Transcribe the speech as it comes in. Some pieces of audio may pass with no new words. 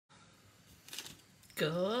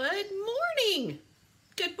Good morning.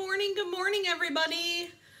 Good morning, everybody.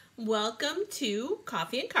 Welcome to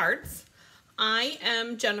Coffee and Cards. I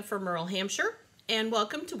am Jennifer Merle Hampshire, and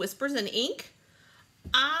welcome to Whispers and Ink.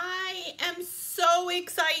 I am so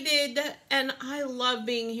excited, and I love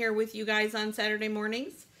being here with you guys on Saturday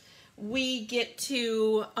mornings. We get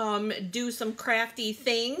to do some crafty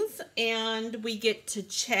things, and we get to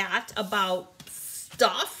chat about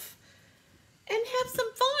stuff and have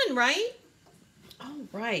some fun, right? All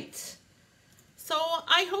right. So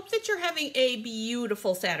I hope that you're having a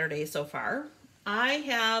beautiful Saturday so far. I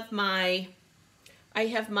have my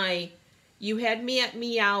You Had Me at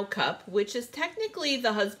Meow cup, which is technically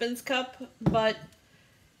the husband's cup, but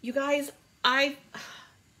you guys,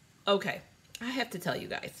 okay, I have to tell you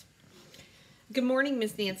guys. Good morning,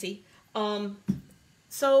 Miss Nancy.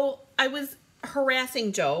 So I was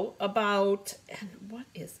harassing Joe about, and what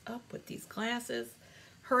is up with these glasses?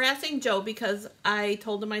 Harassing Joe because I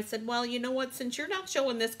told him, I said, well, you know what, since you're not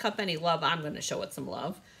showing this cup any love, I'm going to show it some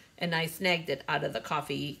love. And I snagged it out of the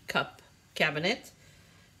coffee cup cabinet.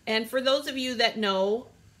 And for those of you that know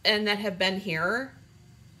and that have been here,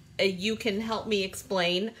 you can help me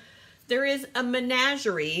explain. There is a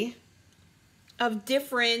menagerie of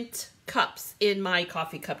different cups in my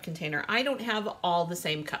coffee cup container. I don't have all the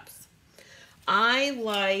same cups. I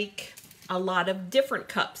like a lot of different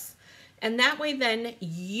cups. And that way then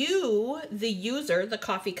you, the user, the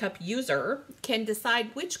coffee cup user, can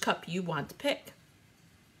decide which cup you want to pick.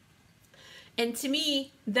 And to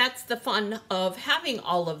me, that's the fun of having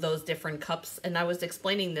all of those different cups. And I was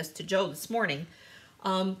explaining this to Joe this morning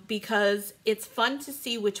because it's fun to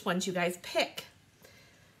see which ones you guys pick.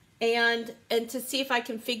 And to see if I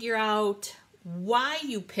can figure out why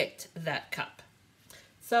you picked that cup.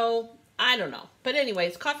 So, I don't know. But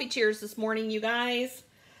anyways, coffee cheers this morning, you guys.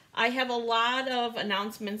 I have a lot of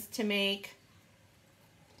announcements to make.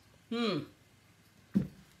 A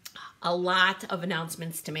lot of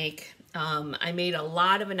announcements to make. I made a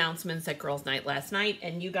lot of announcements at Girls Night last night,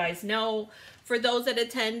 and you guys know, for those that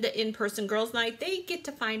attend in-person Girls Night, they get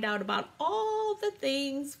to find out about all the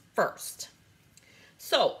things first.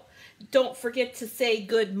 So, don't forget to say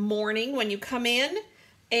good morning when you come in,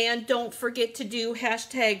 and don't forget to do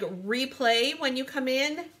hashtag replay when you come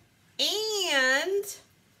in, and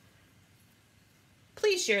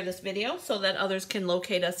please share this video so that others can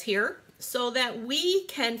locate us here so that we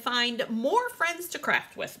can find more friends to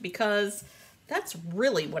craft with, because that's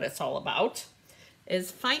really what it's all about, is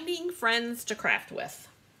finding friends to craft with.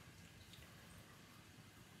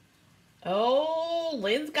 Oh,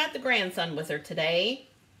 Lynn's got the grandson with her today.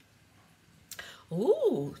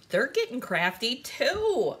 Ooh, they're getting crafty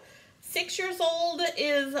too. 6 years old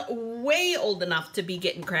is way old enough to be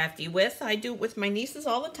getting crafty with. I do it with my nieces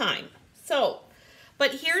all the time. So,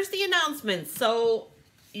 but here's the announcement. So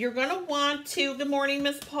you're going to want to, good morning,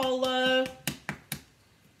 Miss Paula.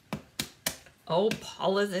 Oh,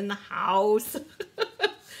 Paula's in the house.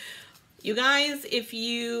 You guys, if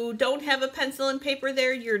you don't have a pencil and paper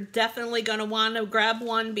there, you're definitely going to want to grab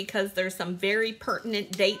one because there's some very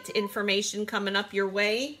pertinent date information coming up your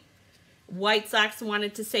way. White Sox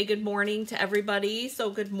wanted to say good morning to everybody. So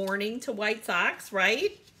good morning to White Sox,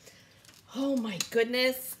 right? Oh my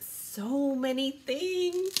goodness. So many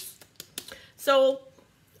things. So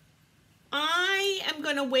I am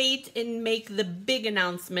going to wait and make the big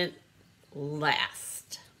announcement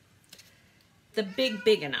last. The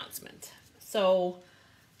big announcement. So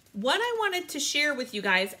what I wanted to share with you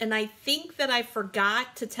guys, and I think that I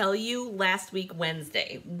forgot to tell you last week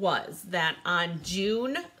Wednesday, was that on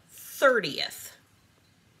June 30th,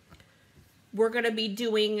 we're going to be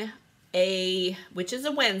doing which is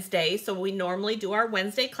a Wednesday, so we normally do our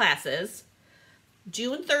Wednesday classes.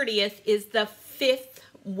 June 30th is the 5th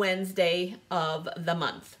Wednesday of the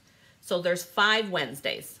month. So there's 5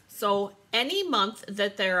 Wednesdays. So any month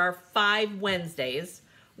that there are 5 Wednesdays,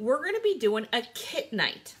 we're going to be doing a kit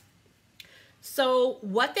night. So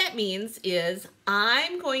what that means is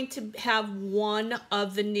I'm going to have one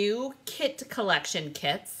of the new kit collection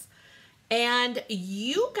kits, and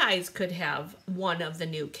you guys could have one of the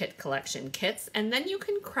new kit collection kits, and then you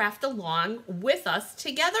can craft along with us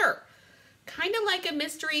together. Kind of like a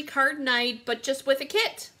mystery card night, but just with a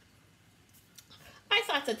kit. I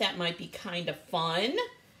thought that that might be kind of fun.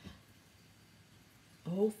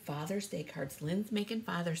 Oh, Father's Day cards. Lynn's making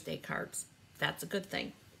Father's Day cards. That's a good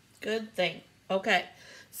thing. Good thing. Okay.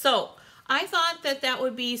 So I thought that that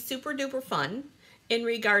would be super duper fun in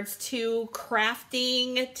regards to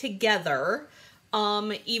crafting together.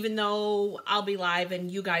 Even though I'll be live and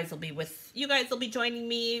you guys will be joining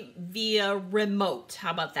me via remote.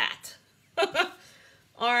 How about that?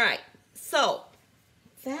 All right. So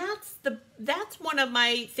one of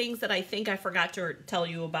my things that I think I forgot to tell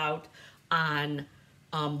you about on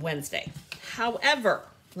Wednesday. However,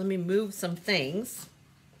 let me move some things.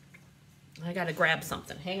 I got to grab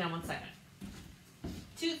something. Hang on one second.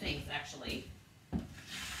 Two things, actually.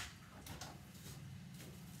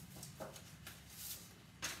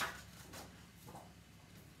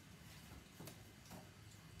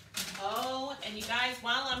 Oh, and you guys,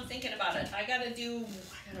 while I'm thinking about it, I gotta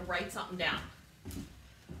write something down.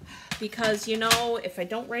 Because, you know, if I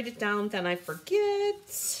don't write it down, then I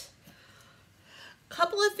forget.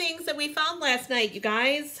 Couple of things that we found last night, you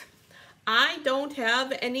guys. I don't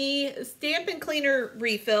have any Stampin' Cleaner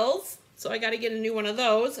refills, so I gotta get a new one of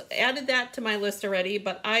those. Added that to my list already,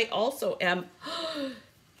 but I also am,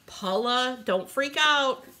 Paula, don't freak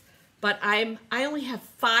out. But I only have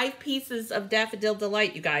 5 pieces of Daffodil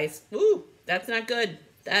Delight, you guys. Ooh, that's not good.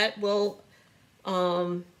 That will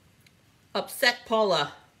upset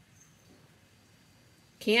Paula.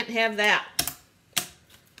 Can't have that.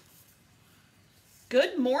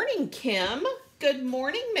 Good morning, Kim. Good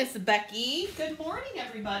morning, Miss Becky. Good morning,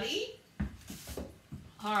 everybody.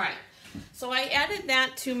 All right, so I added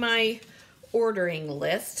that to my ordering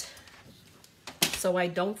list so I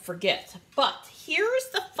don't forget. But here's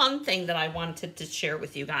the fun thing that I wanted to share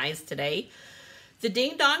with you guys today. The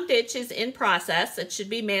Ding Dong Ditch is in process. It should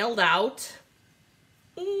be mailed out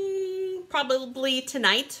probably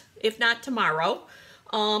tonight, if not tomorrow.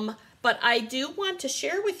 But I do want to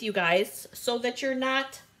share with you guys so that you're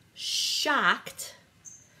not shocked.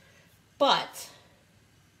 But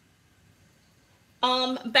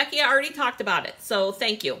Becky, I already talked about it, so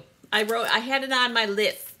thank you. I had it on my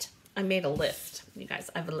list. I made a list. You guys,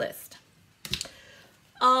 I have a list.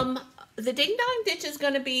 The Ding Dong Ditch is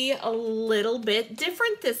going to be a little bit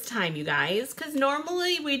different this time, you guys, because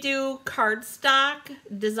normally we do cardstock,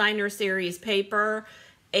 designer series paper,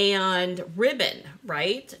 and ribbon,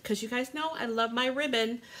 right? Because you guys know I love my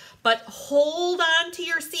ribbon, but hold on to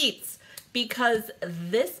your seats because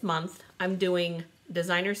this month I'm doing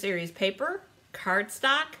designer series paper,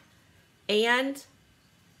 cardstock, and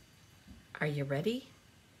are you ready?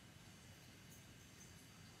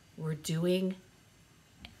 We're doing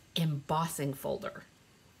embossing folder.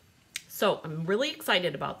 So I'm really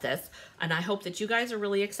excited about this, and I hope that you guys are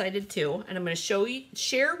really excited too. And I'm going to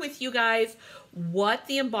share with you guys what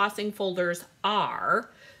the embossing folders are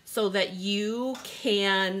so that you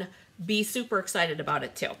can be super excited about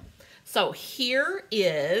it too. So here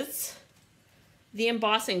is the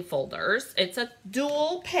embossing folders. It's a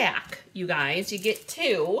dual pack, you guys. You get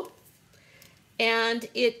 2. And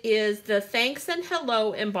it is the Thanks and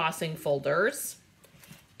Hello embossing folders.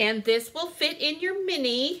 And this will fit in your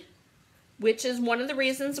mini, which is one of the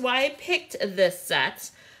reasons why I picked this set.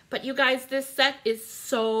 But you guys, this set is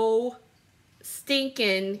so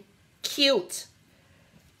stinking cute.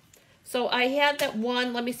 So I had that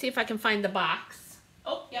one. Let me see if I can find the box.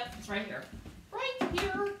 Oh, yep, it's right here. Right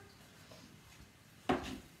here.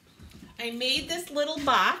 I made this little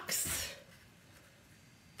box.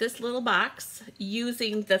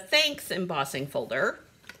 Using the Thanks embossing folder,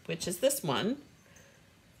 which is this one.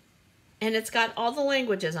 And it's got all the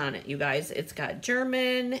languages on it, you guys. It's got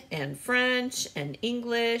German and French and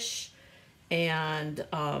English and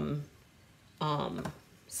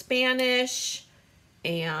Spanish.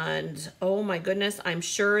 And oh my goodness, I'm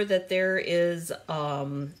sure that there is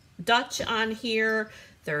Dutch on here.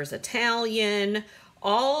 There's Italian,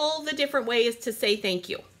 all the different ways to say thank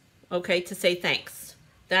you. Okay, to say thanks.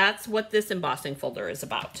 That's what this embossing folder is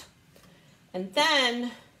about. And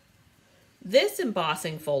then this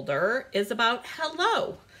embossing folder is about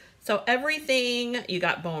hello. So everything, you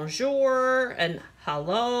got bonjour and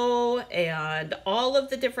hello and all of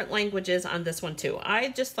the different languages on this one too. I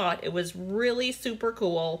just thought it was really super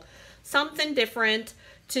cool. Something different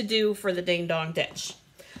to do for the Ding Dong Ditch.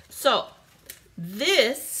 So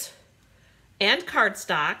this and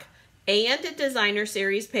cardstock and a designer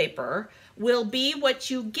series paper will be what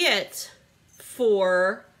you get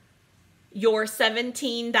for your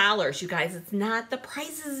 $17, you guys. It's not, the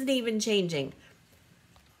price isn't even changing.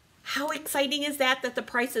 How exciting is that the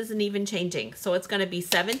price isn't even changing? So it's going to be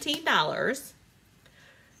 $17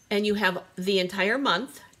 and you have the entire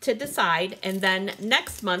month to decide. And then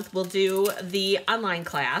next month we'll do the online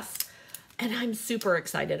class. And I'm super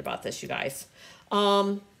excited about this, you guys.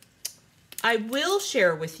 I will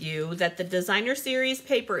share with you that the designer series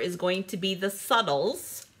paper is going to be the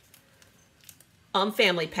Subtles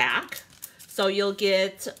family pack. So you'll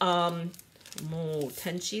get 10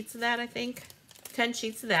 sheets of that, I think. 10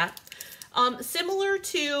 sheets of that. Similar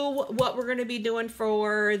to what we're going to be doing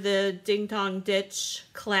for the Ding Dong Ditch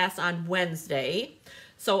class on Wednesday.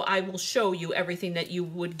 So I will show you everything that you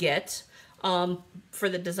would get for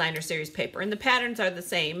the designer series paper. And the patterns are the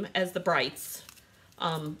same as the Brights.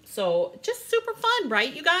 So just super fun,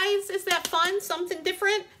 right, you guys? Is that fun? Something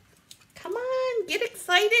different? Come on, get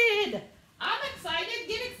excited. I'm excited.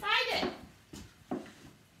 Get excited.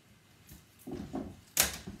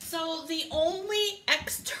 So the only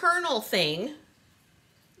external thing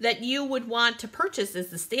that you would want to purchase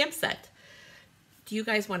is the stamp set. Do you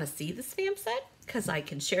guys want to see the stamp set? Because I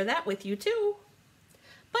can share that with you too.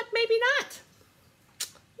 But maybe not.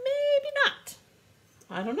 Maybe not.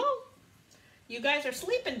 I don't know. You guys are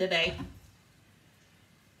sleeping today.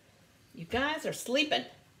 You guys are sleeping.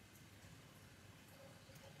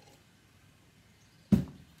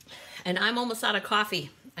 And I'm almost out of coffee.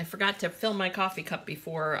 I forgot to fill my coffee cup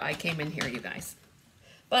before I came in here, you guys.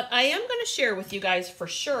 But I am going to share with you guys for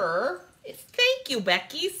sure. Thank you,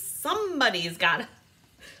 Becky. Somebody's got to...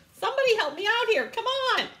 Somebody help me out here. Come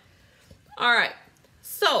on. All right.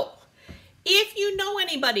 So, if you know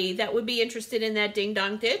anybody that would be interested in that Ding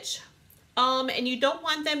Dong Ditch, and you don't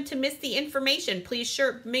want them to miss the information, please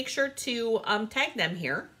make sure to tag them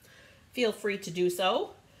here. Feel free to do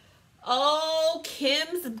so. Oh,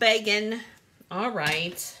 Kim's begging. All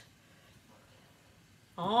right.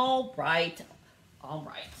 All right. All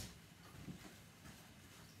right.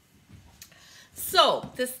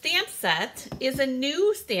 So, the stamp set is a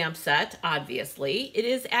new stamp set, obviously. It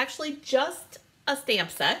is actually just a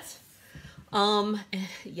stamp set.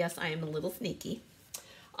 Yes, I am a little sneaky.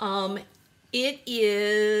 It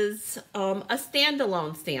is a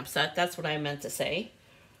standalone stamp set. That's what I meant to say.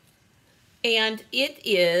 And it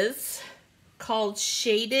is called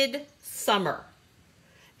Shaded Summer.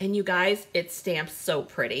 And you guys, it stamps so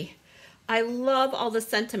pretty. I love all the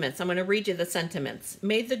sentiments. I'm going to read you the sentiments.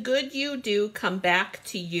 May the good you do come back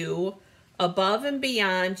to you. Above and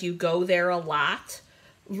beyond, you go there a lot.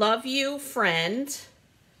 Love you, friend.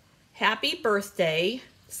 Happy birthday.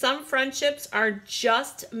 Some friendships are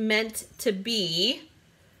just meant to be.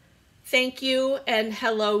 Thank you and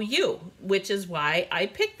hello you, which is why I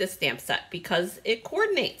picked this stamp set, because it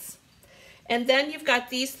coordinates. And then you've got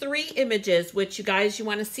these 3 images, which you guys, you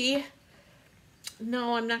want to see?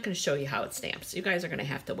 No, I'm not going to show you how it stamps. You guys are going to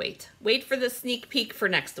have to wait. Wait for the sneak peek for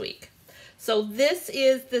next week. So this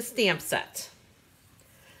is the stamp set.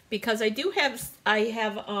 Because I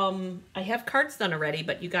have cards done already,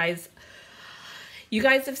 but you guys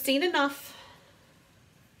have seen enough.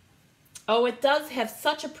 Oh, it does have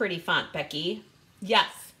such a pretty font, Becky.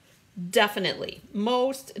 Yes, definitely.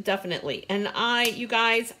 Most definitely. And you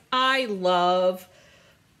guys, I love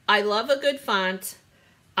a good font.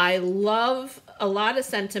 I love a lot of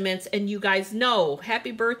sentiments, and you guys know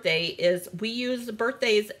happy birthday we use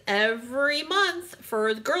birthdays every month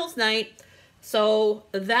for the girls' night. So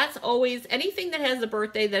that's always anything that has a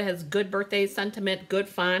birthday that has good birthday sentiment, good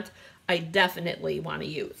font, I definitely want to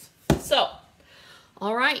use. So,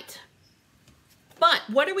 all right. But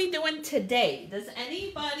what are we doing today? Does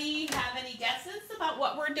anybody have any guesses about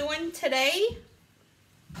what we're doing today?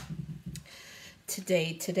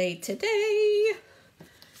 Today.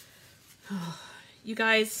 Oh, you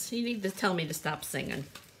guys, you need to tell me to stop singing.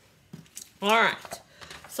 All right.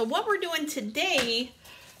 So what we're doing today,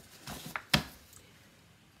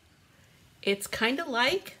 it's kind of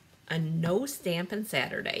like a no stamping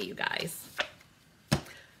Saturday, you guys.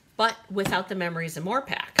 But without the Memories and More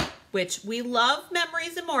pack, which we love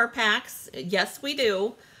Memories and More packs. Yes, we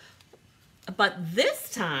do. But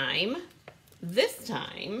this time,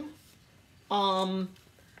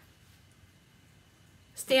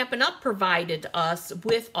 Stampin' Up! Provided us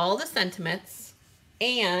with all the sentiments,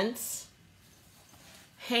 and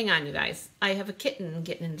hang on, you guys. I have a kitten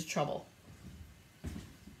getting into trouble.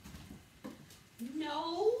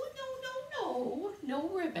 No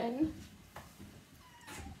ribbon.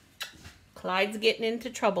 Clyde's getting into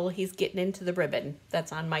trouble. He's getting into the ribbon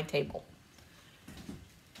that's on my table.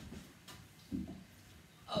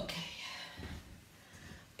 Okay.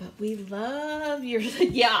 But we love your...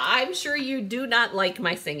 Yeah, I'm sure you do not like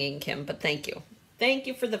my singing, Kim, but thank you. Thank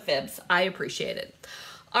you for the fibs. I appreciate it.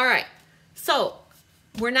 All right. So,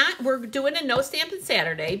 we're doing a no stamping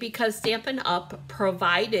Saturday because Stampin' Up!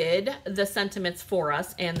 Provided the sentiments for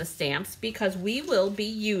us and the stamps, because we will be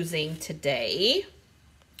using today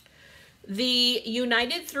the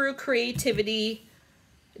United Through Creativity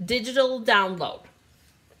digital download.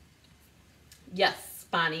 Yes,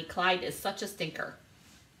 Bonnie, Clyde is such a stinker.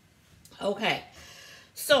 Okay,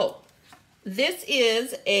 so this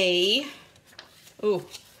is a, 1,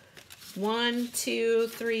 2,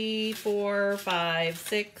 3, 4, 5,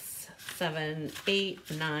 6, 7,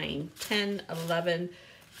 8, 9, 10, 11,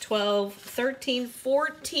 12, 13,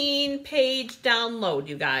 14 page download,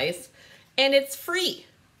 you guys. And it's free,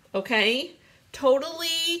 okay?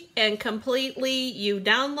 Totally and completely, you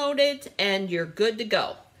download it and you're good to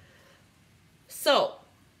go. So,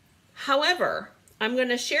 however, I'm going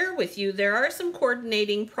to share with you, there are some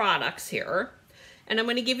coordinating products here. And I'm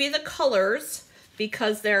going to give you the colors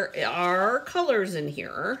because there are colors in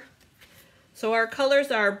here. So our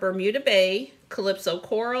colors are Bermuda Bay, Calypso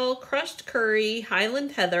Coral, Crushed Curry,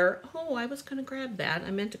 Highland Heather. Oh, I was going to grab that.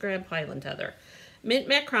 I meant to grab Highland Heather. Mint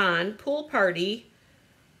Macron, Pool Party,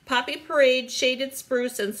 Poppy Parade, Shaded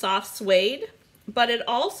Spruce, and Soft Suede. But it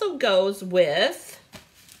also goes with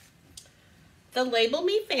the Label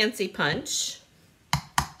Me Fancy Punch,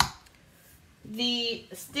 the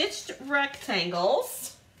Stitched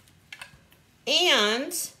Rectangles,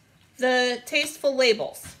 and the Tasteful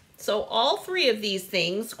Labels. So all three of these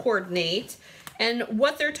things coordinate, and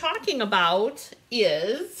what they're talking about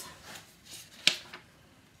is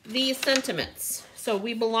the sentiments. So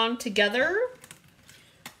we belong together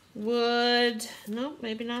would, no,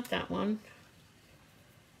 maybe not that one.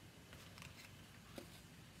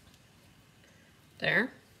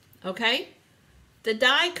 There, okay. The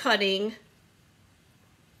die cutting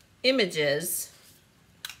images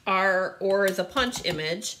are, or the punch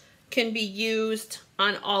image, can be used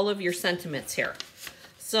on all of your sentiments here.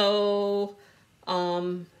 So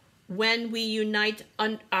when we unite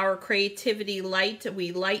our creativity light,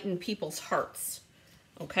 we lighten people's hearts,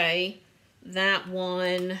 okay? That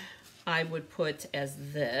one I would put as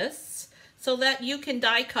this, so that you can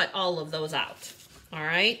die cut all of those out, all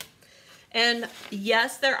right? And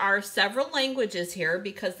yes, there are several languages here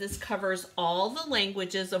because this covers all the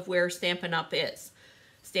languages of where Stampin' Up! Is.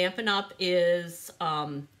 Stampin' Up! Is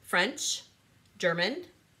French, German,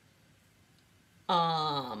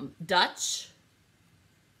 Dutch,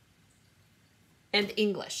 and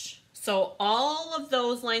English. So all of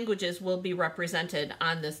those languages will be represented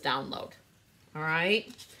on this download. All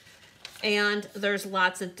right. And there's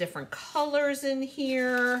lots of different colors in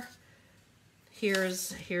here.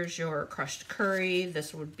 Here's your Crushed Curry.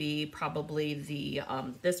 This would be probably the,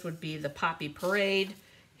 this would be the Poppy Parade.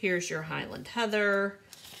 Here's your Highland Heather.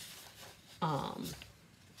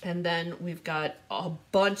 And then we've got a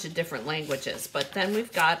bunch of different languages, but then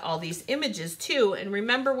we've got all these images too. And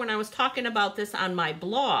remember when I was talking about this on my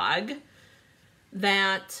blog,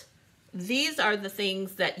 that these are the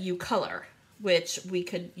things that you color, which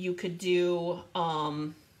you could do,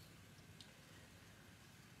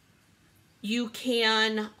 you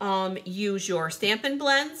can use your Stampin'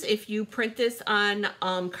 Blends if you print this on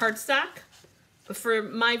cardstock. For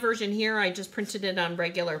my version here, I just printed it on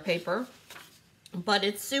regular paper. But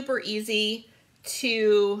it's super easy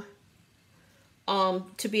to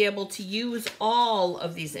be able to use all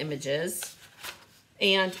of these images.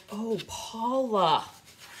 And, oh, Paula.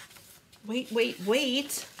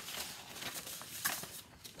 Wait.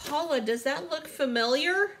 Paula, does that look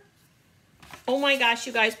familiar? Oh my gosh,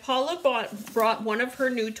 you guys, Paula brought one of her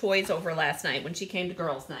new toys over last night when she came to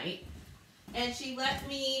girls' night. And she let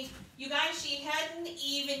me, you guys, she hadn't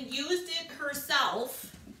even used it herself.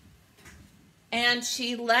 And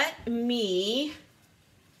she let me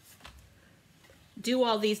do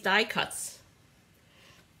all these die cuts.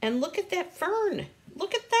 And look at that fern.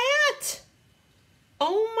 Look at that.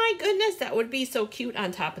 Oh my goodness, that would be so cute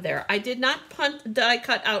on top of there. I did not die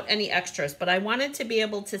cut out any extras, but I wanted to be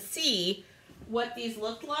able to see what these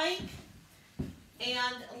look like.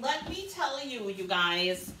 And let me tell you, you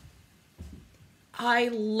guys, I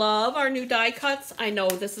love our new die cuts. I know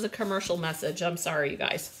this is a commercial message. I'm sorry, you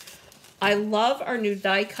guys. I love our new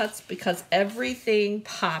die cuts because everything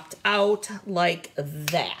popped out like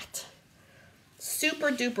that.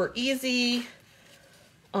 Super duper easy.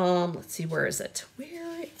 Let's see, where is it?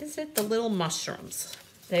 Where is it? The little mushrooms.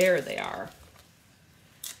 There they are.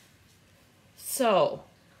 So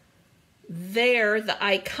there, the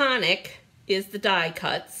iconic is the die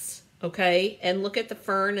cuts, okay? And look at the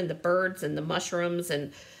fern and the birds and the mushrooms,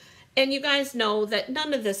 and you guys know that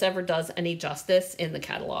none of this ever does any justice in the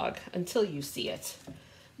catalog until you see it.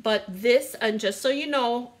 But this, and just so you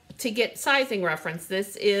know, to get sizing reference,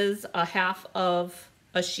 this is a half of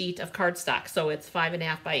a sheet of cardstock. So it's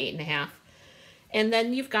 5.5 by 8.5. And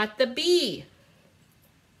then you've got the bee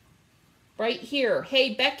right here.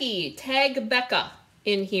 Hey, Becky, tag Becca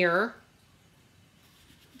in here,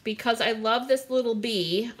 because I love this little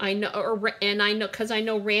bee. I know, and I know, because I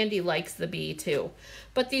know Randy likes the bee too.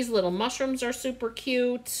 But these little mushrooms are super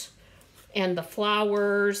cute, and the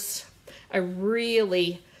flowers.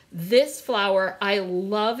 This flower, I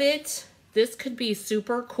love it. This could be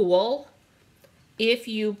super cool if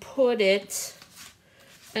you put it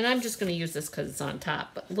And I'm just going to use this because it's on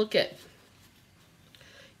top. But look at,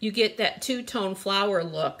 you get that two-tone flower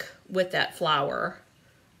look with that flower.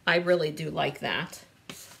 I really do like that.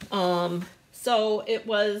 So it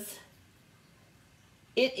was,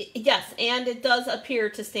 yes, and it does appear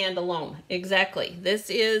to stand alone. Exactly. This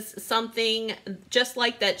is something just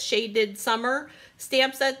like that Shaded Summer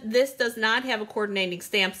stamp set. This does not have a coordinating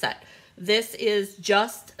stamp set. This is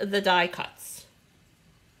just the die cuts,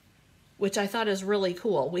 which I thought is really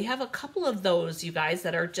cool. We have a couple of those, you guys,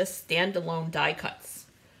 that are just standalone die cuts.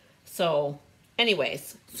 So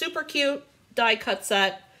anyways, super cute die cut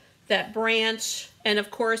set, that branch. And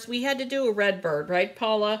of course we had to do a red bird, right,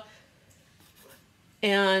 Paula?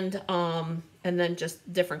 And then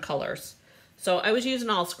just different colors. So I was using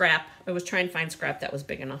all scrap. I was trying to find scrap that was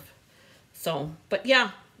big enough. So, but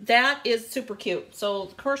yeah, that is super cute. So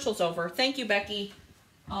the commercial's over. Thank you, Becky.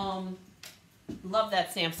 Love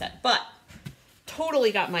that stamp set, but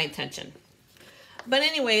totally got my attention. But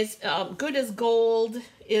anyways, good as gold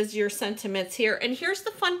is your sentiments here. And here's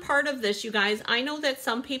the fun part of this, you guys. I know that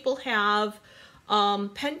some people have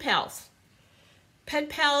pen pals. Pen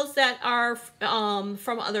pals that are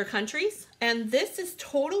from other countries. And this is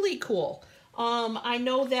totally cool. I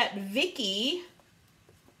know that Vicky,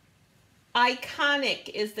 Iconic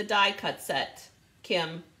is the die cut set,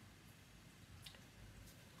 Kim.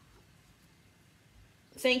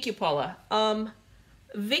 Thank you, Paula.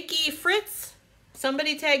 Vicky Fritz,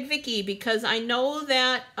 somebody tag Vicky, because I know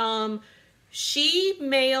that she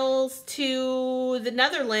mails to the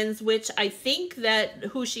Netherlands, which I think that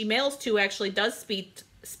who she mails to actually does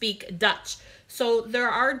speak Dutch. So there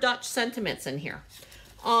are Dutch sentiments in here.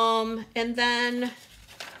 And then,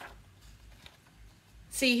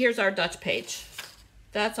 see, here's our Dutch page.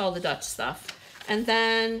 That's all the Dutch stuff. And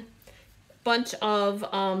then bunch of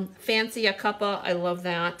fancy a cuppa. I love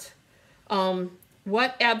that.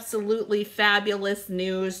 What absolutely fabulous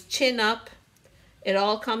news. Chin up. It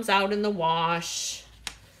all comes out in the wash.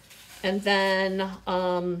 And then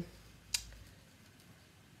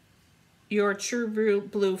your true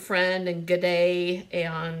blue friend and G'day,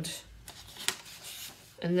 and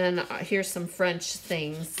then here's some French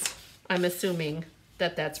things. I'm assuming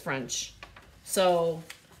that that's French. So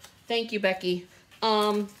thank you, Becky.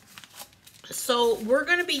 So we're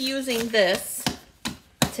going to be using this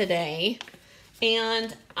today,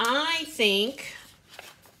 and I think,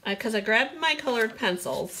 because I grabbed my colored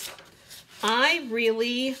pencils, I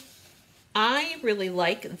really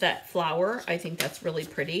like that flower. I think that's really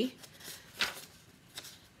pretty.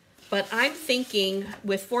 But I'm thinking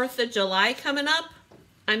with 4th of July coming up,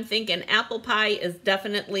 I'm thinking apple pie is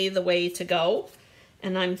definitely the way to go.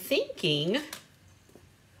 And I'm thinking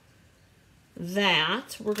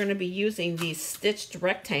that we're going to be using these stitched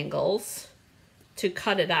rectangles to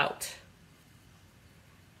cut it out.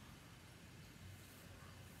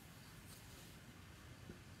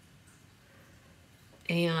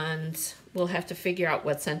 And we'll have to figure out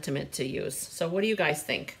what sentiment to use. So what do you guys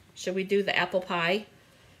think? Should we do the apple pie?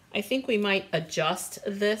 I think we might adjust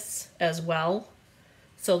this as well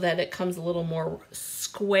so that it comes a little more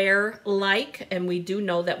square-like, and we do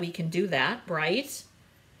know that we can do that, right?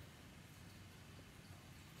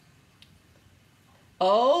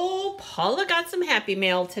 Oh, Paula got some happy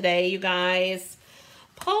mail today, you guys.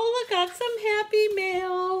 Paula got some happy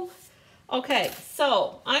mail. Okay,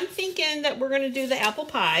 so I'm thinking that we're going to do the apple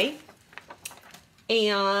pie.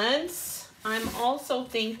 And I'm also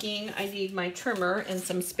thinking I need my trimmer and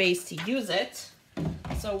some space to use it.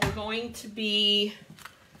 So we're going to be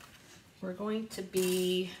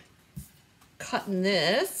cutting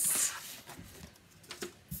this.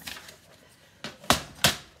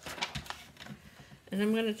 And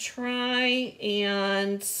I'm going to try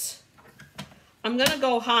and I'm going to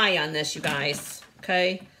go high on this, you guys.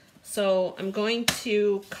 Okay. So I'm going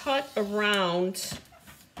to cut around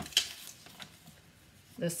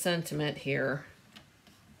the sentiment here.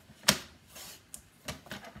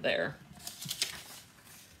 There.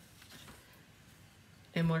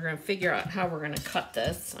 And we're going to figure out how we're going to cut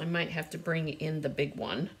this. I might have to bring in the big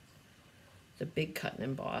one, the big cut and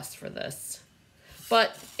emboss for this.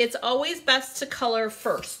 But it's always best to color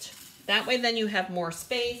first. That way then you have more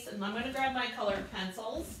space. And I'm going to grab my colored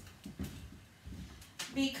pencils,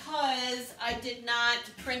 because I did not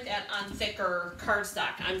print that on thicker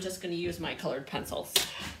cardstock. I'm just going to use my colored pencils.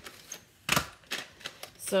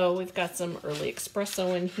 So we've got some early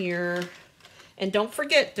espresso in here. And don't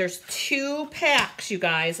forget, there's 2 packs, you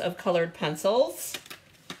guys, of colored pencils.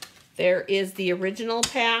 There is the original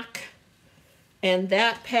pack, and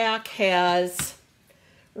that pack has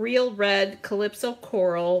Real Red, Calypso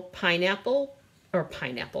Coral, Pineapple,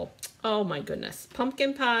 Oh my goodness.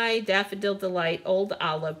 Pumpkin pie, daffodil delight, old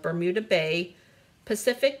olive, Bermuda Bay,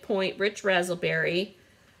 Pacific Point, rich raspberry,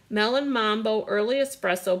 melon mambo, early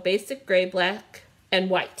espresso, basic gray, black, and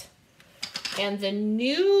white. And the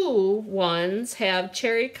new ones have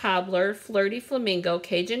cherry cobbler, flirty flamingo,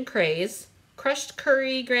 Cajun craze, crushed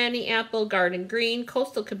curry, granny apple, garden green,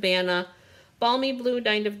 coastal cabana, balmy blue,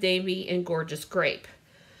 dine of davy, and gorgeous grape.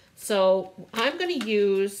 So I'm going to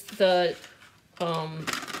use the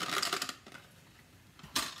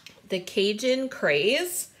Cajun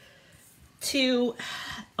craze to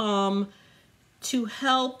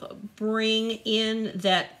help bring in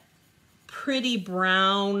that pretty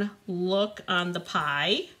brown look on the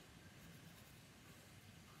pie.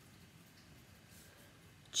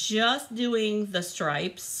 Just doing the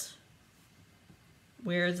stripes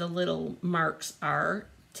where the little marks are,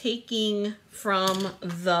 taking from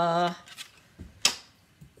the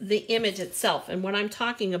image itself. And what I'm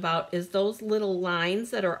talking about is those little lines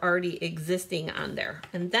that are already existing on there.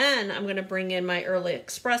 And then I'm going to bring in my early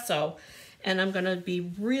espresso, and I'm going to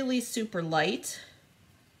be really super light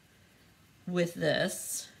with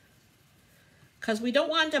this because we don't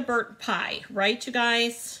want a burnt pie, right, you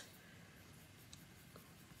guys?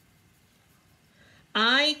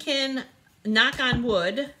 I can knock on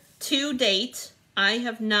wood, to date, I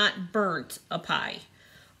have not burnt a pie.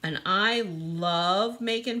 And I love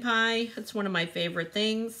making pie. It's one of my favorite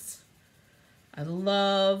things. I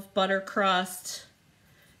love butter crust.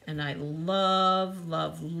 And I love,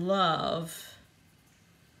 love, love.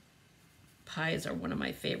 Pies are one of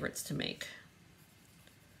my favorites to make.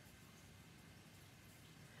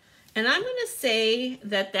 And I'm going to say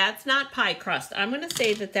that that's not pie crust. I'm going to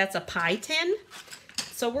say that that's a pie tin.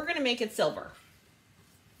 So we're going to make it silver.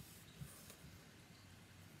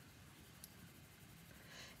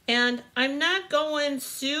 And I'm not going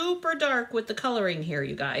super dark with the coloring here,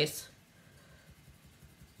 you guys.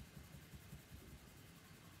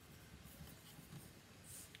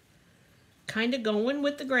 Kind of going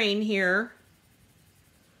with the grain here.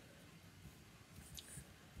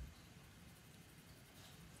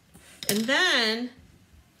 And then,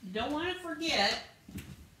 you don't want to forget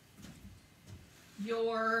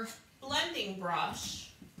your blending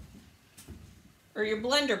brush, or your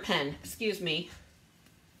blender pen, excuse me.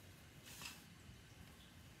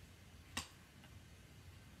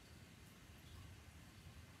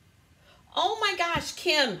 Oh my gosh,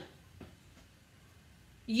 Kim,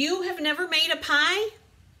 you have never made a pie?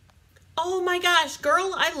 Oh my gosh,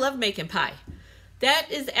 girl, I love making pie.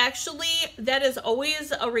 That is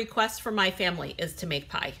always a request from my family, is to make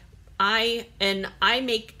pie. I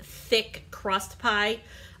make thick crust pie.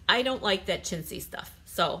 I don't like that chintzy stuff.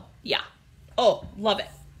 So yeah. Oh, love it.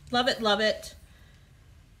 Love it, love it.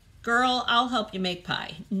 Girl, I'll help you make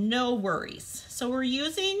pie. No worries. So we're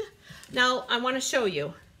using, now I want to show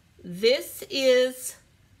you. This is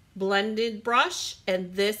blended brush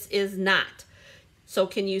and this is not. So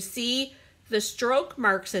can you see the stroke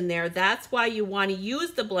marks in there? That's why you want to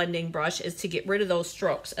use the blending brush, is to get rid of those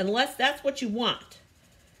strokes, unless that's what you want.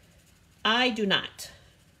 I do not.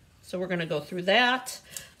 So we're going to go through that.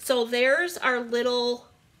 So there's our little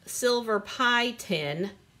silver pie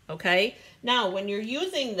tin, okay? Now, when you're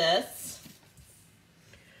using this,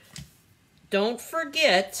 don't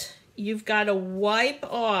forget you've got to wipe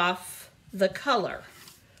off the color.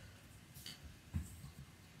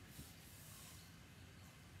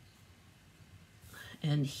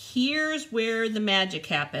 And here's where the magic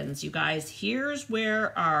happens, you guys. Here's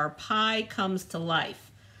where our pie comes to life.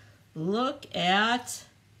 Look at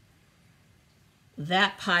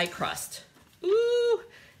that pie crust. Ooh,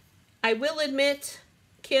 I will admit,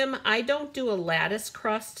 Kim, I don't do a lattice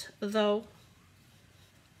crust though.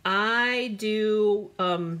 I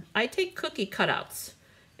take cookie cutouts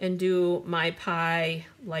and do my pie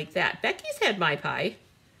like that. Becky's had my pie.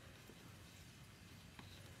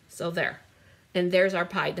 So there. And there's our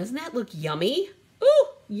pie. Doesn't that look yummy? Ooh,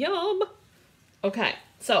 yum. Okay,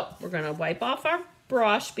 so we're gonna wipe off our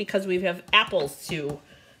brush because we have apples to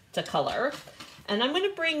color. And I'm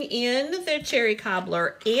gonna bring in the cherry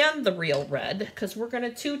cobbler and the real red because we're gonna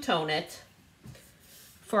two-tone it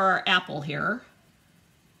for our apple here.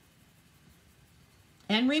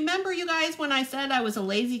 And remember, you guys, when I said I was a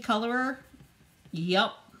lazy colorer?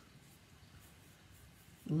 Yup.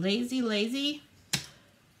 Lazy, lazy.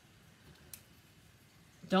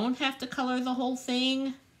 Don't have to color the whole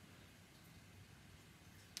thing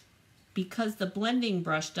because the blending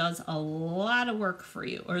brush does a lot of work for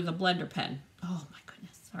you, or the blender pen. Oh my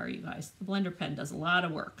goodness, sorry you guys. The blender pen does a lot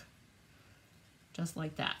of work. Just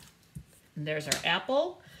like that. And there's our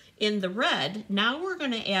apple. In the red, now we're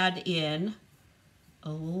going to add in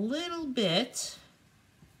a little bit.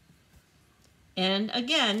 And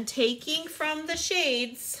again, taking from the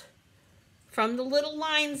shades, from the little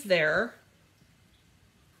lines there.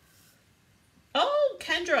 Oh,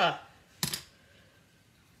 Kendra.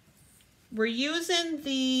 We're using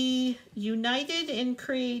the United in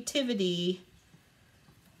Creativity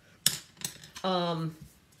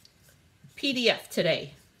PDF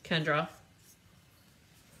today, Kendra.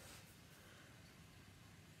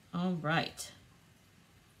 All right.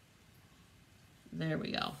 There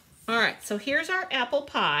we go. All right, so here's our apple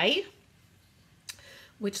pie,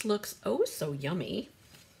 which looks oh so yummy,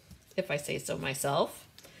 if I say so myself.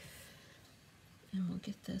 And we'll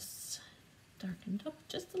get this darkened up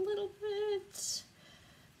just a little bit.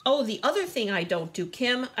 Oh, the other thing I don't do,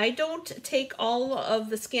 Kim, I don't take all of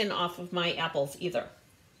the skin off of my apples either.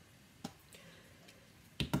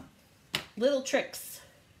 Little tricks.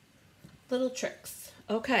 Little tricks.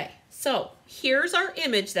 Okay, so here's our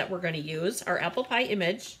image that we're going to use, our apple pie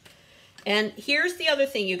image. And here's the other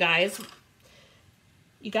thing, you guys.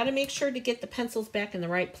 You got to make sure to get the pencils back in the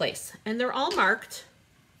right place. And they're all marked.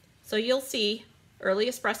 So you'll see early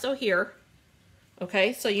espresso here.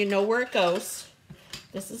 Okay, so you know where it goes.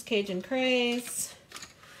 This is Cajun Craze.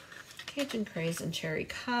 Cajun Craze and Cherry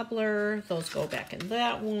Cobbler. Those go back in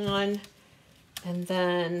that one. And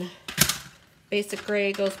then Basic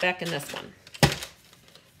Gray goes back in this one.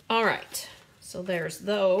 All right, so there's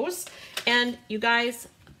those. And you guys,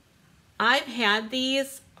 I've had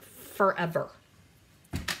these forever.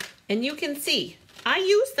 And you can see, I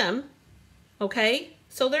use them, okay?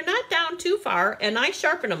 So they're not down too far, and I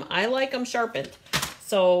sharpen them. I like them sharpened.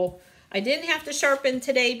 So I didn't have to sharpen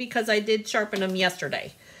today because I did sharpen them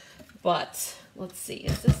yesterday. But let's see,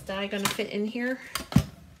 is this die gonna fit in here?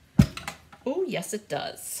 Oh, yes it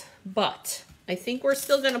does. But I think we're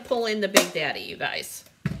still gonna pull in the Big Daddy, you guys,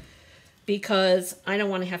 because I don't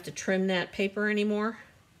wanna have to trim that paper anymore.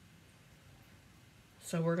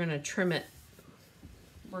 So we're gonna trim it.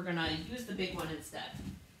 We're gonna use the big one instead.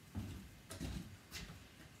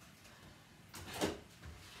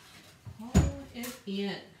 Pull it in.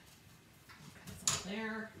 Okay, so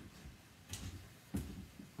there.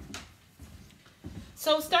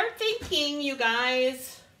 So start thinking, you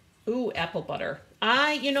guys. Ooh, apple butter.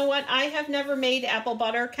 You know what? I have never made apple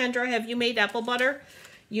butter. Kendra, have you made apple butter?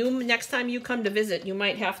 Next time you come to visit, you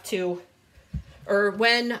might have to, or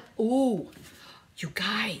when, ooh, you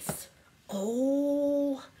guys.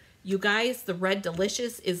 Oh, you guys, the Red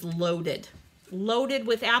Delicious is loaded. Loaded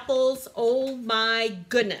with apples. Oh my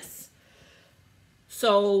goodness.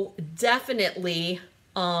 So definitely,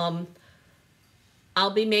 I'll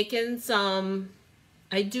be making some,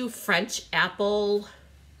 I do French apple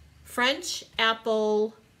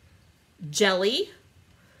jelly,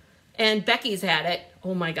 and Becky's had it.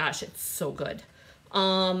 Oh my gosh, it's so good.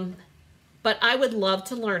 But I would love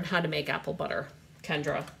to learn how to make apple butter,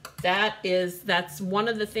 Kendra. That's one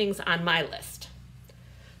of the things on my list.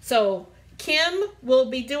 So Kim will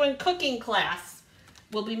be doing cooking class.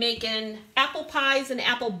 We'll be making apple pies and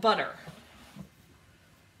apple butter.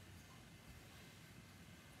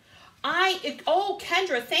 Oh,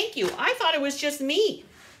 Kendra, thank you. I thought it was just me.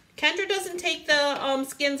 Kendra doesn't take the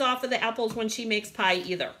skins off of the apples when she makes pie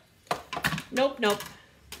either. Nope, nope.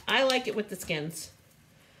 I like it with the skins.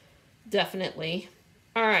 Definitely.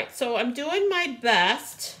 All right, so I'm doing my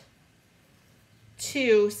best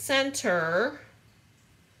to center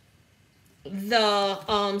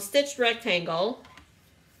the stitched rectangle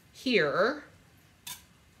here.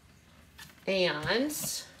 And,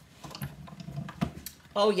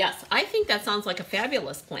 oh yes, I think that sounds like a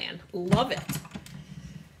fabulous plan. Love it.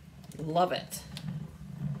 Love it.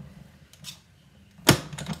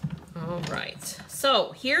 All right,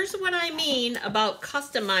 so here's what I mean about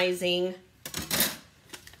customizing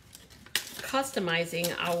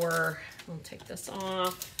our, I'll take this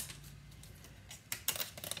off,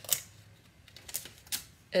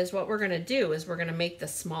 is what we're gonna do is we're gonna make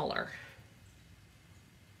this smaller.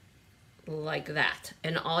 Like that.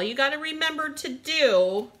 And all you gotta remember to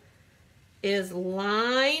do is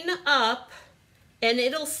line up, and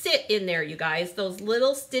it'll sit in there, you guys. Those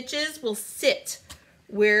little stitches will sit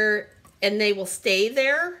where, and they will stay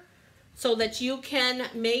there so that you can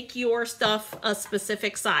make your stuff a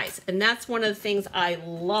specific size. And that's one of the things I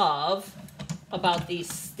love about these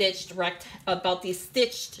stitched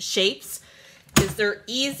shapes, is they're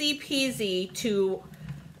easy peasy to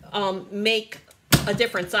make a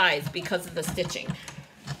different size because of the stitching.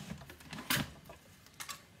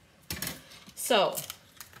 So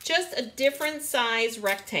just a different size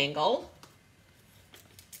rectangle.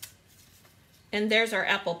 And there's our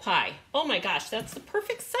apple pie. Oh my gosh, that's the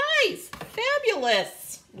perfect size.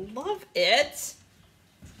 Fabulous. Love it.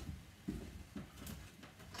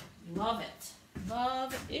 Love it.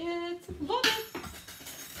 Love it. Love it.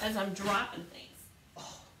 As I'm dropping things.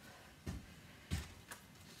 Oh.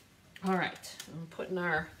 All right. I'm putting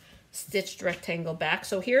our stitched rectangle back.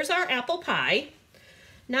 So here's our apple pie.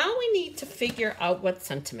 Now we need to figure out what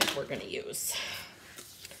sentiment we're going to use.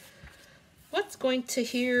 What's going to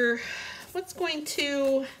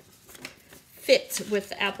fit with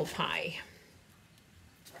the apple pie?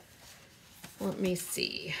 Let me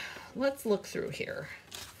see. Let's look through here.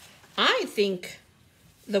 I think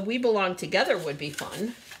the We Belong Together would be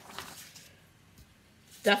fun.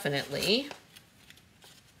 Definitely.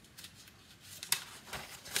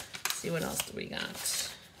 Let's see, what else do we got?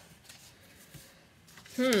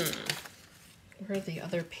 Where are the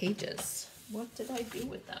other pages? What did I do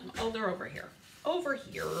with them? Oh, they're over here. Over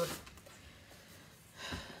here.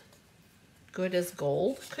 Good as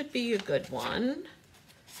Gold could be a good one.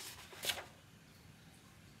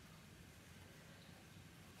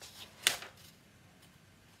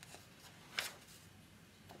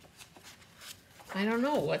 I don't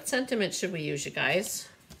know. What sentiment should we use, you guys?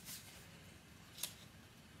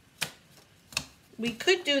 We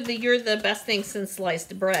could do the You're the Best Thing Since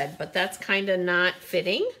Sliced Bread, but that's kind of not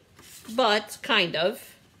fitting, but kind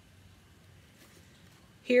of.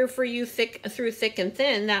 Here for you through thick and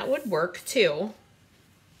thin, that would work too.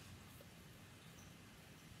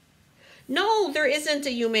 No, there isn't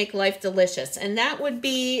a You Make Life Delicious, and that would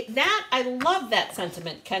be, I love that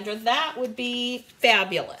sentiment, Kendra. That would be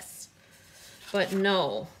fabulous. But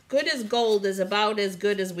no, Good as Gold is about as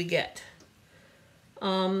good as we get.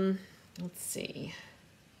 Let's see.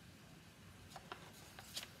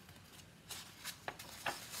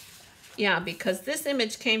 Yeah, because this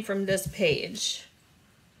image came from this page.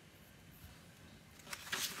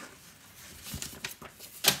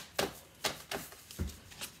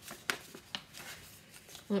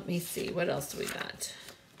 Let me see, what else do we got?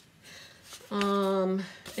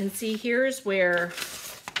 And see, here's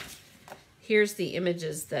the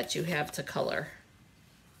images that you have to color.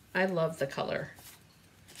 I love the color.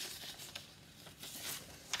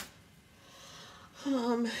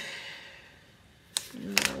 No.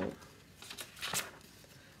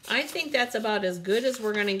 I think that's about as good as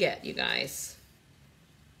we're gonna get, you guys.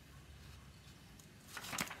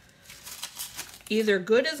 Either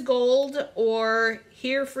Good as Gold or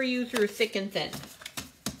Here for You Through Thick and Thin.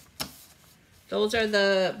 Those are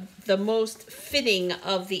the most fitting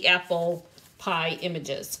of the apple pie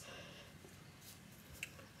images.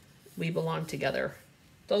 We Belong Together.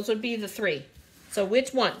 Those would be the three. So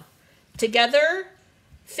which one? Together,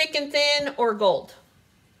 thick and thin, or gold?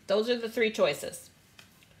 Those are the three choices.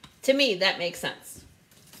 To me, that makes sense.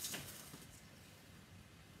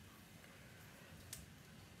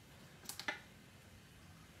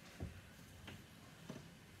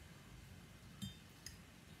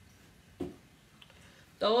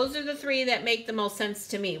 Those are the three that make the most sense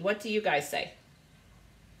to me. What do you guys say?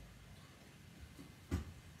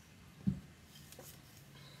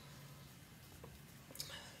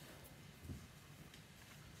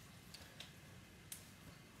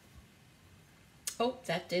 Oh,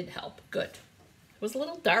 that did help. Good. It was a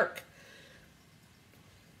little dark.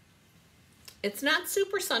 It's not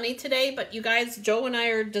super sunny today, but you guys, Joe and I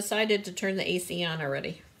are decided to turn the AC on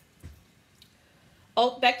already.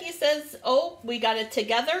 Oh, Becky says, oh, we got it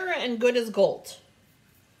Together and Good as Gold.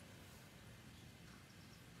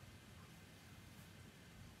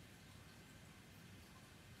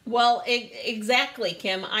 Well, exactly,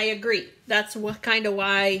 Kim. I agree. That's what kind of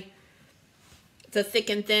why the thick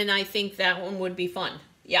and thin, I think that one would be fun.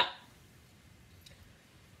 Yeah.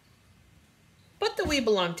 But the We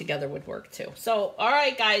Belong Together would work too. So, all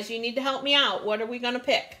right, guys, you need to help me out. What are we going to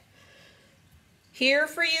pick? Here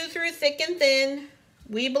for You Through Thick and Thin,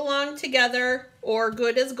 We Belong Together, or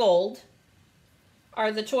Good as Gold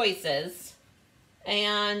are the choices.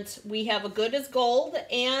 And we have a Good as Gold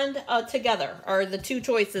and a Together are the two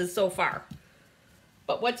choices so far.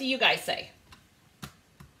 But what do you guys say?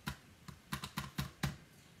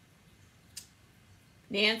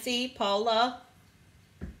 Nancy, Paula,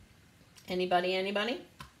 anybody?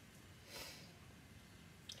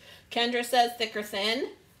 Kendra says thick or thin.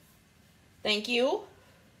 Thank you.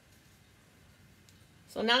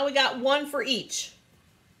 So now we got one for each.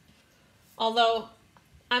 Although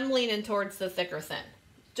I'm leaning towards the thick or thin.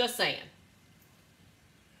 Just saying.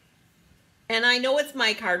 And I know it's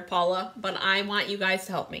my card, Paula, but I want you guys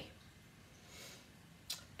to help me.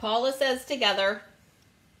 Paula says Together.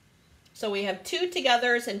 So we have two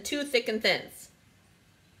Togethers and two thick and thins.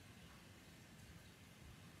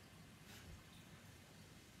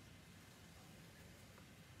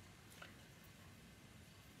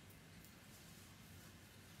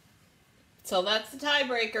 So that's the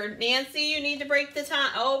tiebreaker. Nancy, you need to break the tie.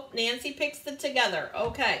 Oh, Nancy picks the together.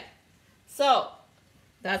 Okay. So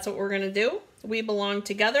that's what we're going to do. We belong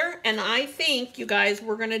together. And I think, you guys,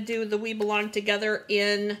 we're going to do the we belong together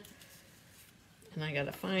in, and I got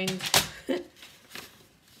to find,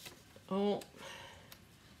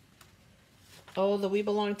 the we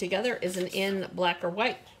belong together isn't in black or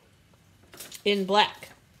white. In black.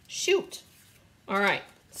 Shoot. All right.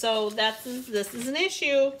 So this is an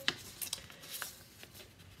issue.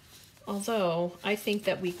 Although I think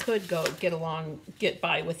that we could get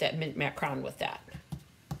by with that mint macaron with that.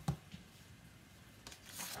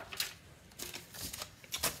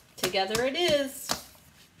 Together it is.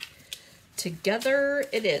 Together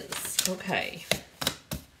it is. Okay.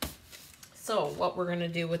 So what we're going to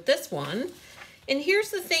do with this one, and here's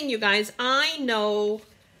the thing, you guys, I know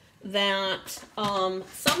that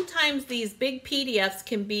sometimes these big PDFs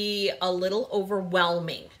can be a little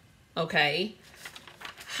overwhelming, okay?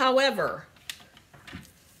 However,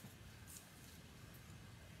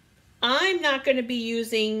 I'm not going to be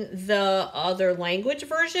using the other language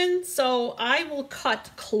version, so I will cut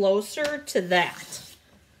closer to that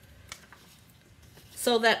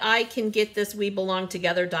so that I can get this We Belong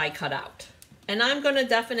Together die cut out. And I'm going to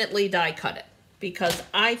definitely die cut it because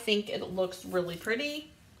I think it looks really pretty.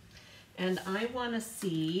 And I want to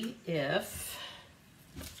see if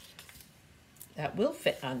that will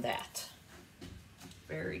fit on that.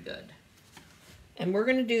 Very good. And we're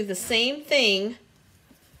going to do the same thing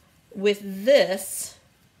with this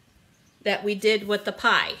that we did with the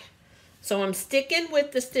pie. So I'm sticking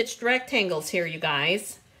with the stitched rectangles here, you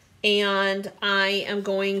guys. And I am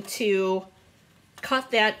going to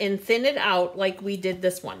cut that and thin it out like we did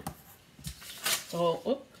this one.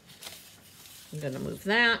 So, I'm going to move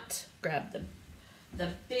that. Grab the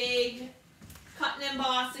big cut and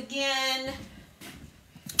emboss again.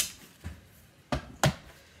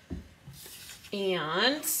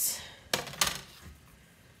 And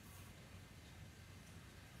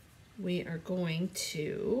we are going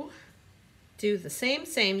to do the same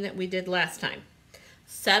that we did last time.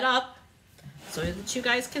 Set up so that you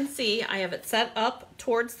guys can see. I have it set up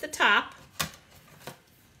towards the top.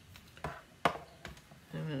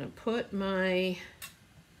 I'm going to put my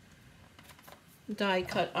die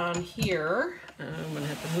cut on here. I'm going to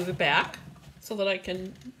have to move it back so that I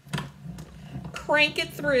can crank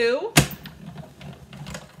it through.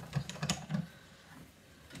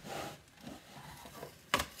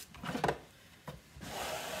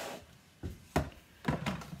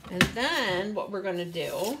 And then what we're going to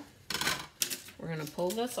do, we're going to pull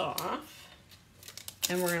this off,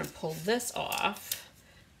 and we're going to pull this off,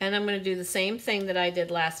 and I'm going to do the same thing that I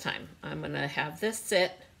did last time. I'm going to have this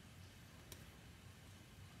sit,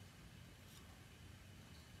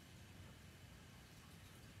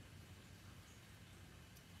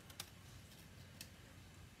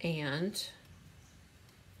 and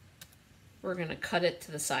we're going to cut it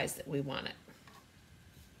to the size that we want it.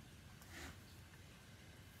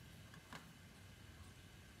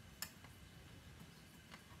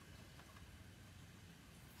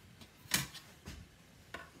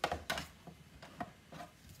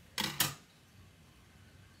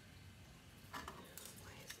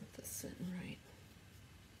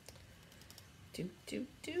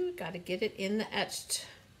 Got to get it in the etched.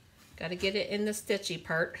 Got to get it in the stitchy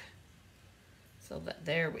part. So that,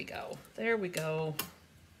 there we go. There we go.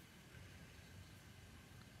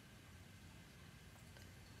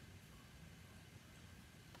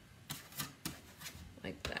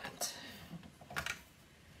 Like that.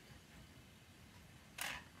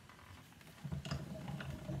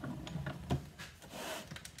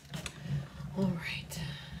 All right.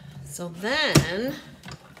 So then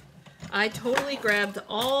I totally grabbed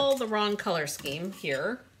all the wrong color scheme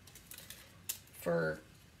here for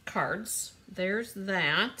cards. There's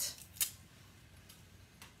that.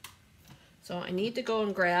 So I need to go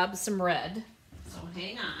and grab some red. So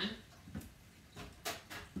hang on.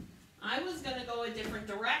 I was going to go a different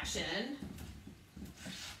direction.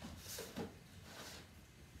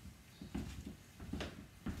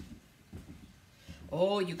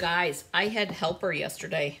 Oh, you guys, I had helper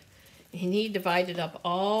yesterday. And he divided up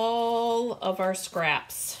all of our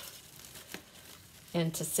scraps.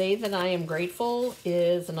 And to say that I am grateful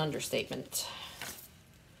is an understatement.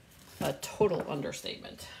 A total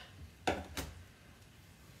understatement.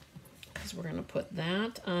 Because we're going to put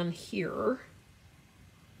that on here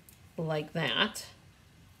like that.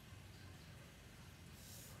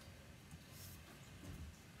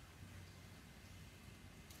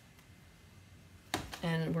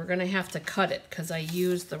 And we're going to have to cut it because I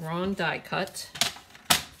used the wrong die cut,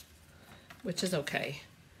 which is okay.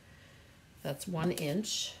 That's 1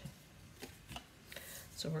 inch.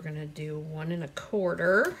 So we're gonna do 1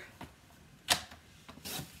 1/4.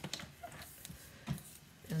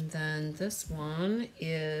 And then this one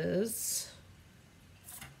is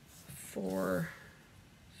 3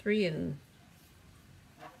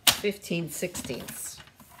 15/16,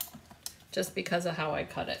 just because of how I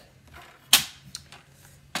cut it.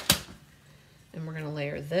 And we're gonna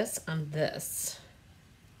layer this on this,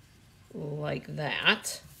 like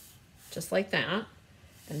that, just like that.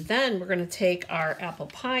 And then we're gonna take our apple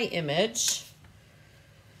pie image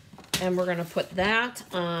and we're gonna put that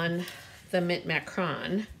on the mint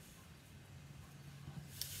macaron.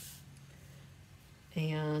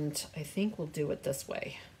 And I think we'll do it this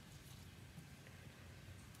way.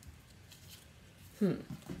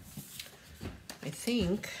 I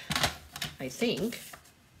think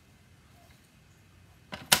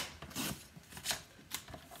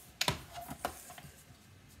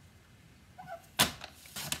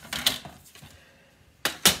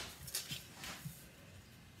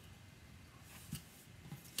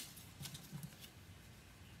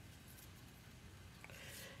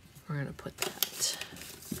we're going to put that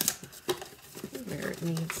where it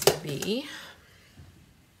needs to be.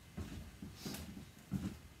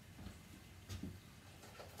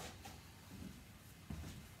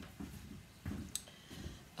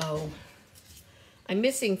 Oh, I'm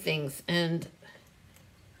missing things, and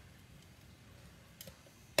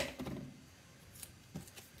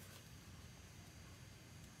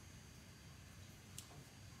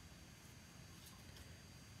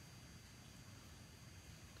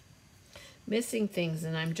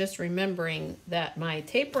I'm just remembering that my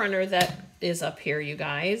tape runner that is up here, you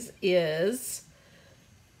guys, is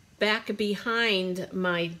back behind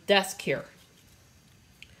my desk here.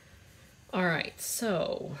 All right,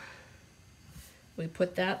 so we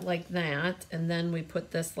put that like that, and then we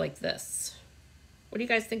put this like this. What do you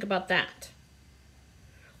guys think about that?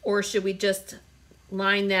 Or should we just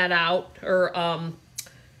line that out, or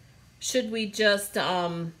should we just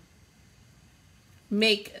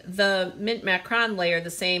make the mint macaron layer the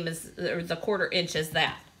same as, or the 1/4 inch as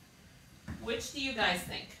that? Which do you guys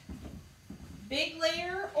think? Big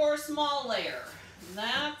layer or small layer?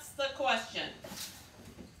 That's the question.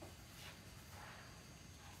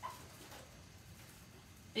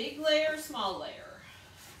 Big layer, small layer.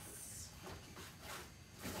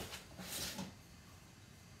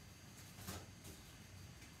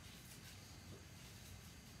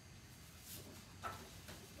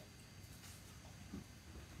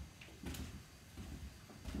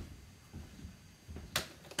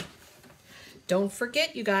 Don't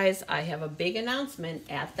forget, you guys, I have a big announcement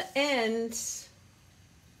at the end.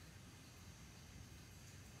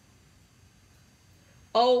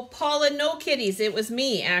 Oh, Paula, no kitties. It was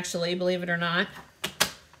me, actually, believe it or not.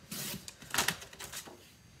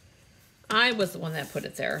 I was the one that put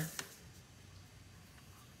it there.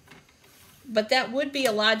 But that would be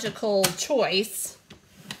a logical choice.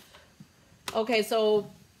 Okay, so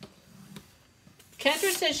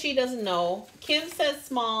Kendra says she doesn't know. Kim says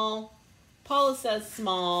small. Paula says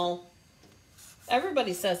small.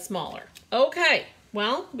 Everybody says smaller. Okay,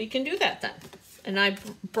 well, we can do that then. And I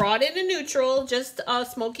brought in a neutral, just a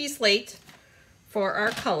smoky slate for our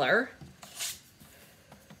color.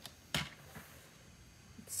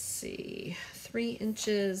 Let's see, 3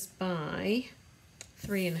 inches by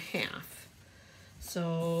 3 1/2.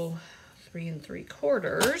 So 3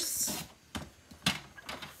 3/4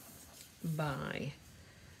 by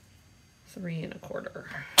 3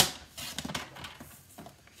 1/4.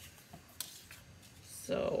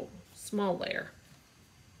 So small layer.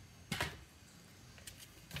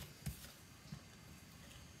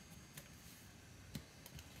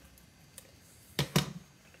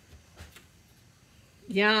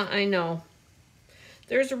 Yeah, I know.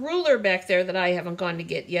 There's a ruler back there that I haven't gone to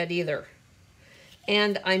get yet either.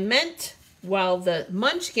 And I meant, while the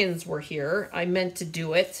munchkins were here, I meant to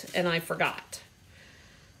do it and I forgot.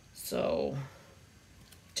 So,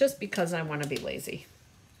 just because I want to be lazy.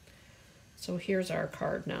 So here's our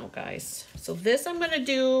card now, guys. So this I'm going to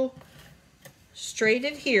do straight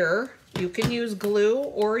in here. You can use glue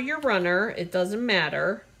or your runner. It doesn't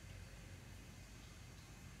matter.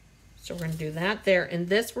 So we're going to do that there. And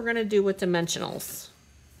this we're going to do with dimensionals.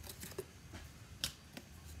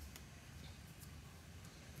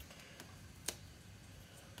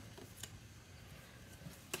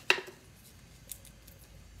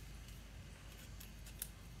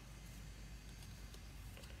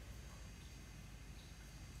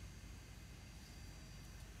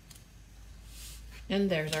 And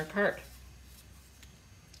there's our card.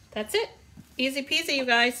 That's it. Easy peasy, you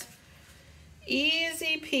guys.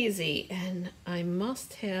 Easy peasy. And I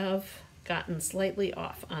must have gotten slightly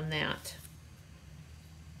off on that.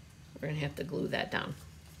 We're gonna have to glue that down.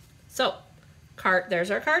 So, there's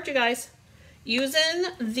our card, you guys. Using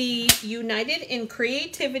the United in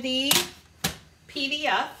Creativity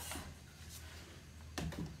PDF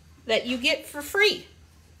that you get for free.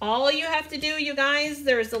 All you have to do, you guys,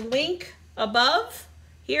 there's a link above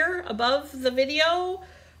here, above the video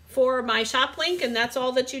for my shop link, and that's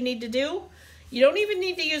all that you need to do. You don't even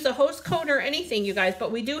need to use a host code or anything, you guys,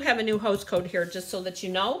 but we do have a new host code here just so that you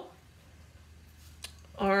know.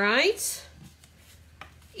 All right.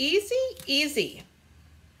 Easy, easy.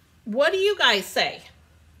 What do you guys say?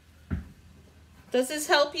 Does this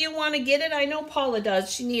help you want to get it? I know Paula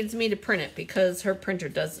does. She needs me to print it because her printer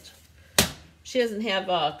doesn't. She doesn't have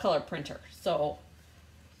a color printer. So,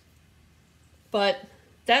 but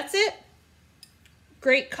that's it.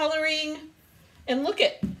 Great coloring. And look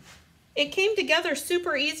it came together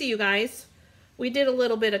super easy, you guys. We did a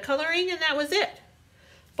little bit of coloring and that was it.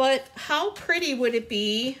 But how pretty would it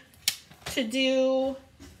be to do,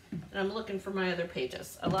 and I'm looking for my other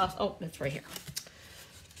pages. I lost, oh, it's right here.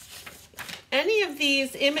 Any of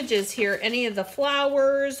these images here, any of the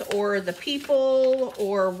flowers or the people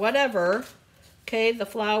or whatever, okay, the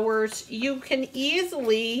flowers, you can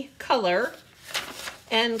easily color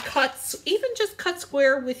and cut, even just cut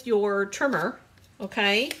square with your trimmer,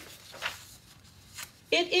 okay?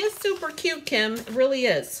 It is super cute, Kim, it really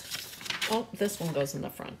is. Oh, this one goes in the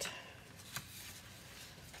front.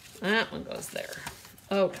 That one goes there.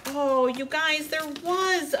 Oh, oh, you guys, there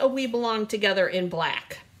was a We Belong Together in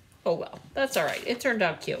black. Oh, well, that's all right. It turned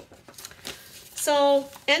out cute. So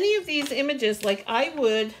any of these images, like I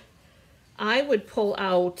would pull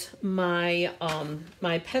out my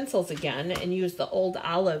my pencils again and use the Old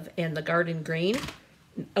Olive and the Garden Green.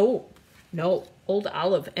 Oh, no, Old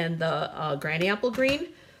Olive and the Granny Apple Green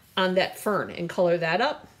on that fern and color that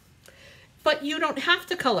up. But you don't have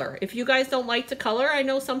to color. If you guys don't like to color, I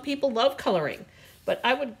know some people love coloring, but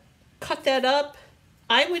I would cut that up.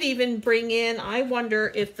 I would even bring in, I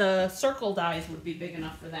wonder if the circle dies would be big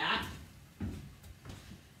enough for that.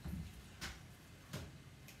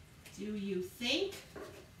 Do you think?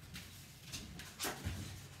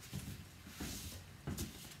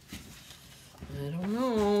 I don't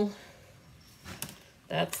know.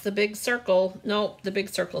 That's the big circle. Nope, the big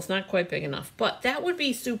circle's not quite big enough, but that would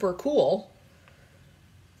be super cool.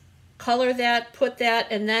 Color that, put that,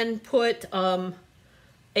 and then put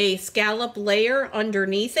a scallop layer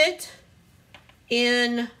underneath it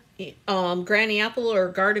in Granny Apple or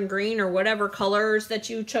Garden Green or whatever colors that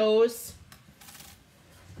you chose.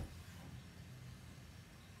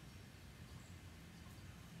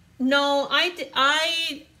 No,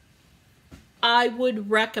 I would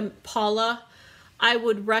recommend, Paula, I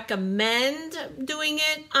would recommend doing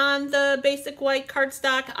it on the basic white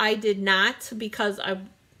cardstock. I did not because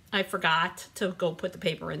I forgot to go put the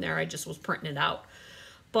paper in there. I just was printing it out.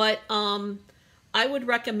 But I would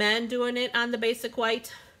recommend doing it on the basic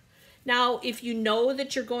white. Now, if you know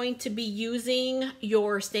that you're going to be using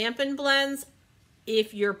your Stampin' Blends,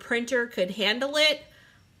 if your printer could handle it,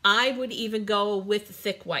 I would even go with the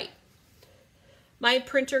thick white. My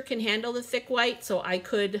printer can handle the thick white, so I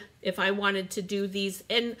could, if I wanted to do these.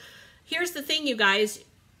 And here's the thing, you guys,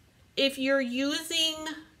 if you're using,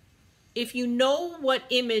 if you know what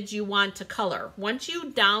image you want to color, once you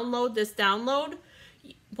download this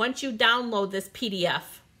PDF,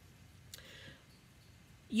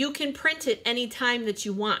 you can print it anytime that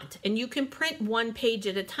you want, and you can print one page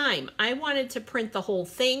at a time. I wanted to print the whole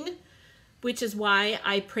thing, which is why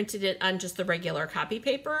I printed it on just the regular copy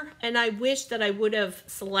paper. And I wish that I would have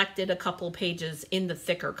selected a couple pages in the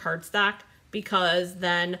thicker cardstock, because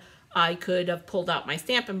then I could have pulled out my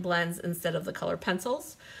Stampin' Blends instead of the color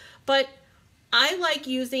pencils. But I like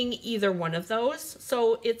using either one of those,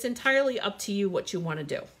 so it's entirely up to you what you want to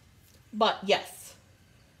do. But yes,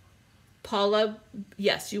 Paula,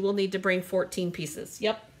 yes, you will need to bring 14 pieces.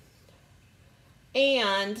 Yep.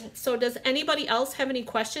 And so does anybody else have any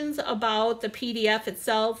questions about the PDF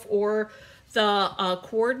itself or the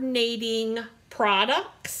coordinating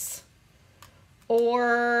products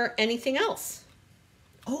or anything else?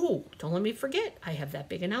 Oh, don't let me forget. I have that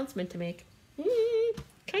big announcement to make.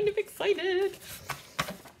 Kind of excited.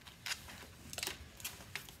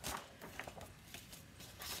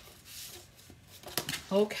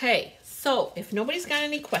 Okay, so if nobody's got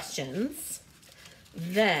any questions,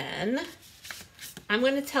 then I'm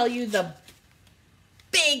going to tell you the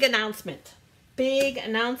big announcement. Big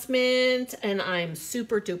announcement, and I'm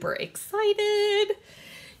super duper excited.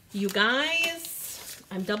 You guys,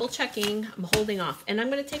 I'm double checking. I'm holding off. And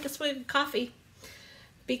I'm going to take a swig of coffee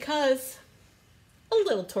because a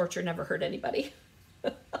little torture never hurt anybody.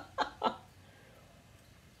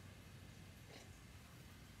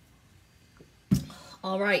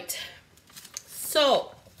 All right.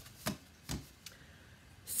 So,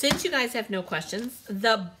 since you guys have no questions,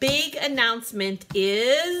 the big announcement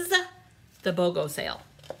is the BOGO sale.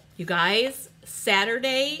 You guys,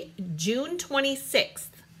 Saturday, June 26th,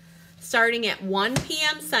 starting at 1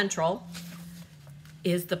 p.m. Central,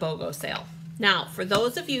 is the BOGO sale. Now, for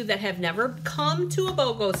those of you that have never come to a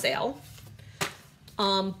BOGO sale,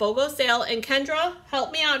 and Kendra,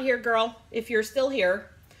 help me out here, girl, if you're still here.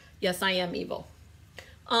 Yes, I am evil.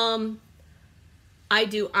 I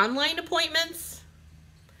do online appointments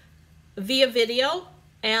via video,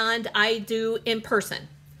 and I do in person.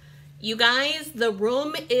 You guys, the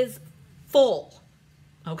room is full,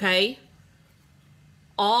 okay?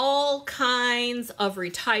 All kinds of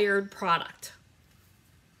retired product.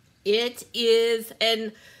 It is,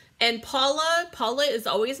 and Paula is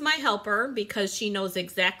always my helper because she knows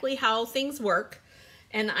exactly how things work.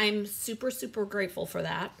 And I'm super, super grateful for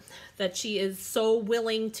that she is so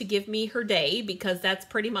willing to give me her day, because that's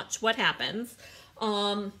pretty much what happens.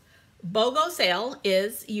 BOGO sale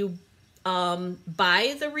is you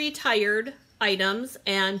buy the retired items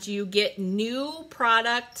and you get new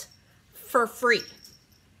product for free.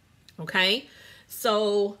 Okay?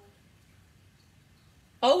 So,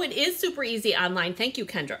 oh, it is super easy online. Thank you,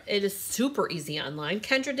 Kendra. It is super easy online.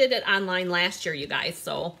 Kendra did it online last year, you guys.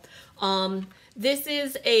 So, this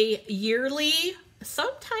is a yearly,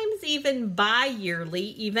 sometimes even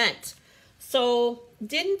bi-yearly event. So,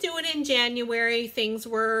 didn't do it in January. Things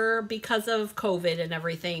were because of COVID and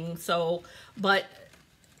everything. So, but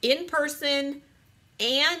in person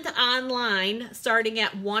and online starting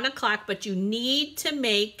at 1 o'clock, but you need to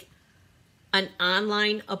make an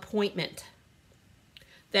online appointment.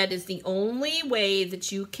 That is the only way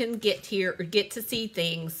that you can get here or get to see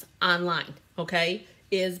things online, okay,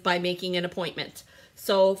 is by making an appointment.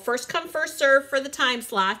 So first come, first serve for the time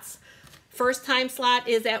slots. First time slot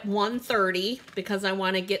is at 1:30 because I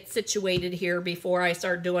want to get situated here before I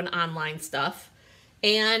start doing online stuff.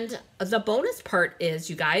 And the bonus part is,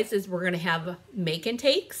 you guys, is we're going to have make and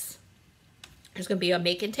takes. There's going to be a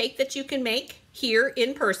make and take that you can make here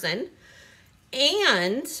in person.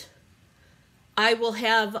 And I will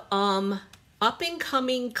have up and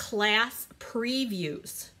coming class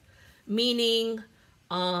previews, meaning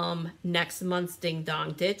next month's Ding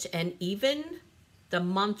Dong Ditch and even the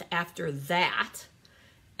month after that.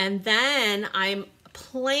 And then I'm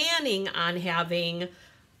planning on having,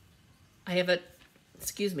 I have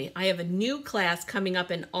a new class coming up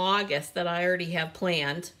in August that I already have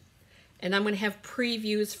planned. And I'm going to have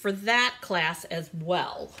previews for that class as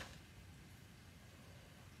well.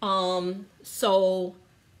 So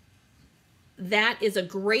that is a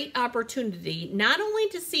great opportunity, not only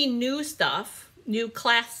to see new stuff, new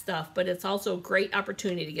class stuff, but it's also a great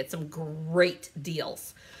opportunity to get some great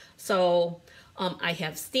deals. So, I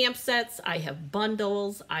have stamp sets, I have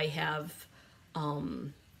bundles, I have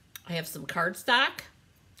some cardstock,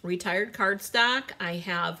 retired cardstock, I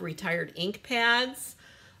have retired ink pads,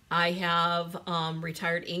 I have,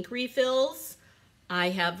 retired ink refills, I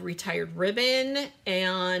have retired ribbon,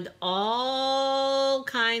 and all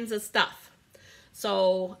kinds of stuff.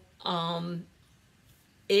 So,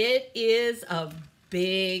 it is a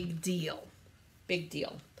big deal. Big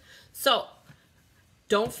deal. So,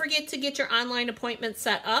 don't forget to get your online appointment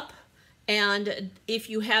set up. And if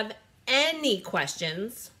you have any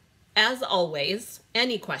questions, as always,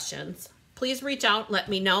 any questions, please reach out, let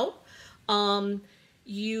me know.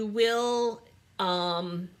 You will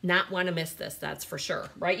not want to miss this, that's for sure.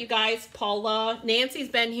 Right, you guys? Paula, Nancy's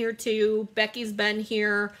been here too. Becky's been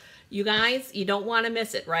here. You guys, you don't want to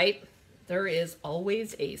miss it, right? There is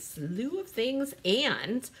always a slew of things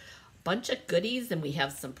and a bunch of goodies, and we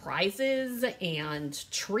have some prizes and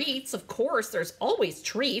treats. Of course, there's always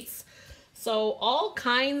treats. So all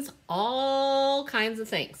kinds of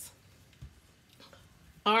things.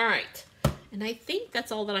 All right. And I think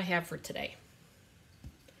that's all that I have for today.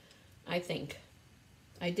 I think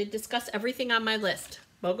I did discuss everything on my list.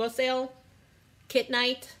 BOGO sale, kit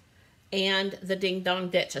night, and the Ding Dong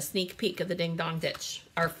Ditch, a sneak peek of the Ding Dong Ditch.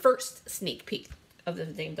 Our first sneak peek of the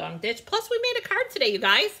Ding Dong Ditch. Plus, we made a card today, you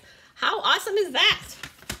guys. How awesome is that?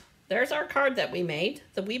 There's our card that we made.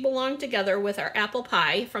 The We Belong Together with our apple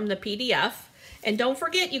pie from the PDF. And don't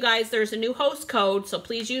forget, you guys, there's a new host code, so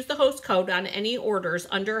please use the host code on any orders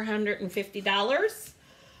under $150.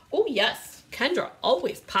 Oh, yes. Kendra,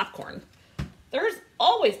 always popcorn. There's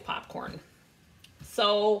always popcorn.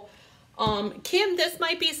 So, Kim, this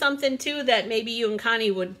might be something too that maybe you and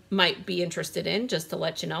Connie might be interested in, just to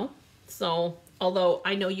let you know. So, although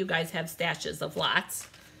I know you guys have stashes of lots,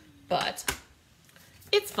 but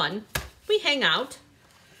it's fun. We hang out.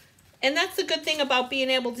 And that's the good thing about being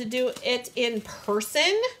able to do it in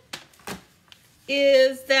person,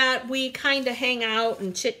 is that we kind of hang out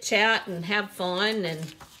and chit chat and have fun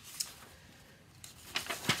and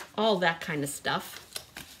all that kind of stuff.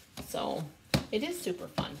 So it is super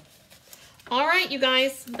fun. All right, you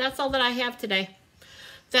guys, that's all that I have today.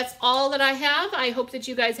 That's all that I have. I hope that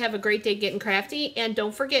you guys have a great day getting crafty. And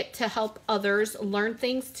don't forget to help others learn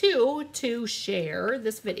things too, to share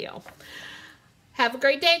this video. Have a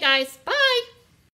great day, guys. Bye.